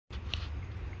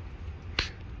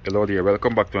Hello there,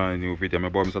 welcome back to a new video. My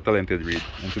boy Mr. Talented Reed.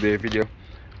 In today's video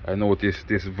I noticed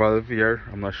this valve here.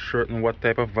 I'm not certain what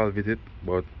type of valve it is,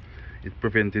 but it's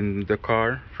preventing the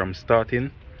car from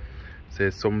starting. So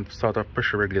it's some sort of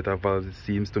pressure regulator valve, it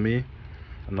seems to me.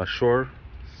 I'm not sure.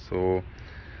 So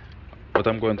what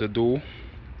I'm going to do,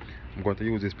 I'm going to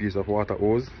use this piece of water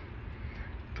hose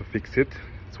to fix it.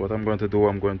 So what I'm going to do,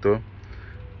 I'm going to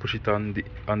push it on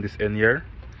this end here,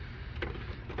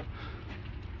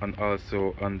 and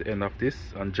also on the end of this,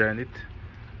 and join it.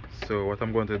 So what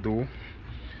I'm going to do,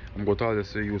 I'm going to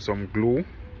also use some glue,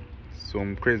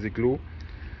 some crazy glue,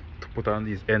 to put on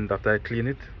this end after I clean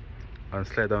it, and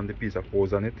slide down the piece of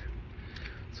hose on it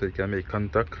so it can make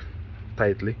contact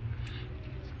tightly.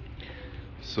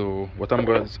 So what I'm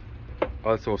going to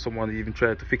also, someone even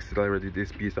tried to fix it already,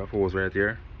 this piece of hose right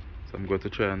here. So I'm going to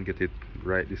try and get it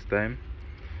right this time,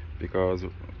 because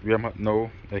where I'm at now,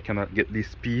 I cannot get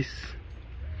this piece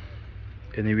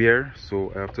anywhere, so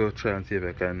I have to try and see if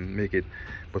I can make it.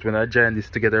 But when I join this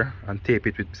together and tape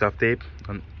it with piece of tape,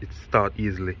 and it start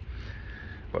easily.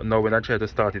 But now when I try to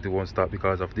start it, it won't start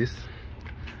because of this.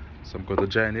 So I'm going to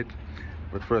join it,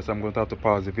 but first I'm going to have to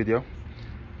pause the video,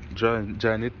 join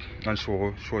it, and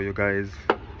show you guys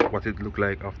what it looked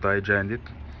like after I joined it.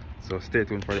 So stay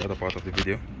tuned for the other part of the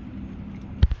video.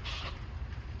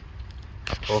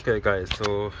 Okay guys,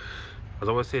 so as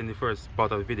I was saying in the first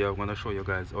part of the video, I'm going to show you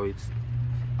guys how it's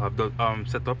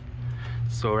set up.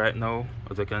 So right now,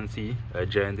 as you can see, I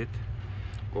joined it.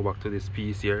 Go back to this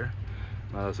piece here.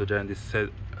 I also joined this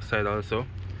side also,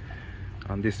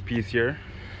 and this piece here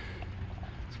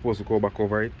is supposed to go back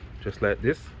over it just like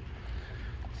this.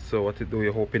 So what you do,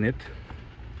 you open it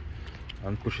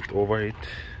and push it over it,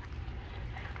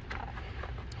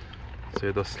 so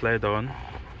you just slide down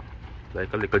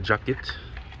like a little jacket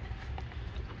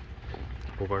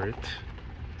over it.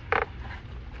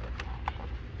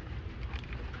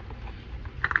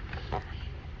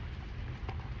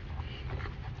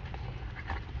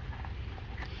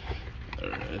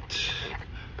 Alright,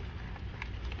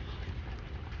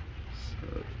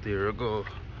 so there you go.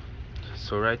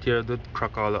 So right here the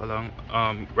crack all along,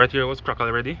 right here was crack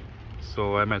already,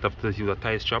 so I might have to use a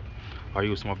tie strap or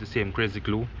use some of the same crazy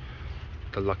glue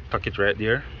to tuck it right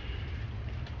there.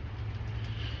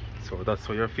 So that's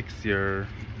how you fix your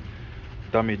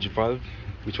damaged valve,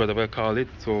 which whatever I call it.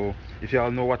 So if you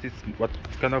all know what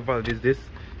kind of valve is this,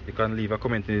 you can leave a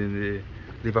comment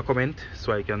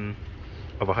so I can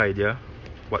have an idea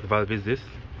what valve is this.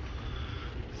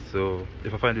 So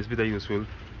if I find this video useful,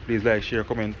 please like, share,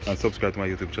 comment, and subscribe to my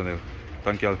YouTube channel.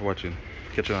 Thank you all for watching.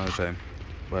 Catch you another time.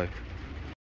 Bye.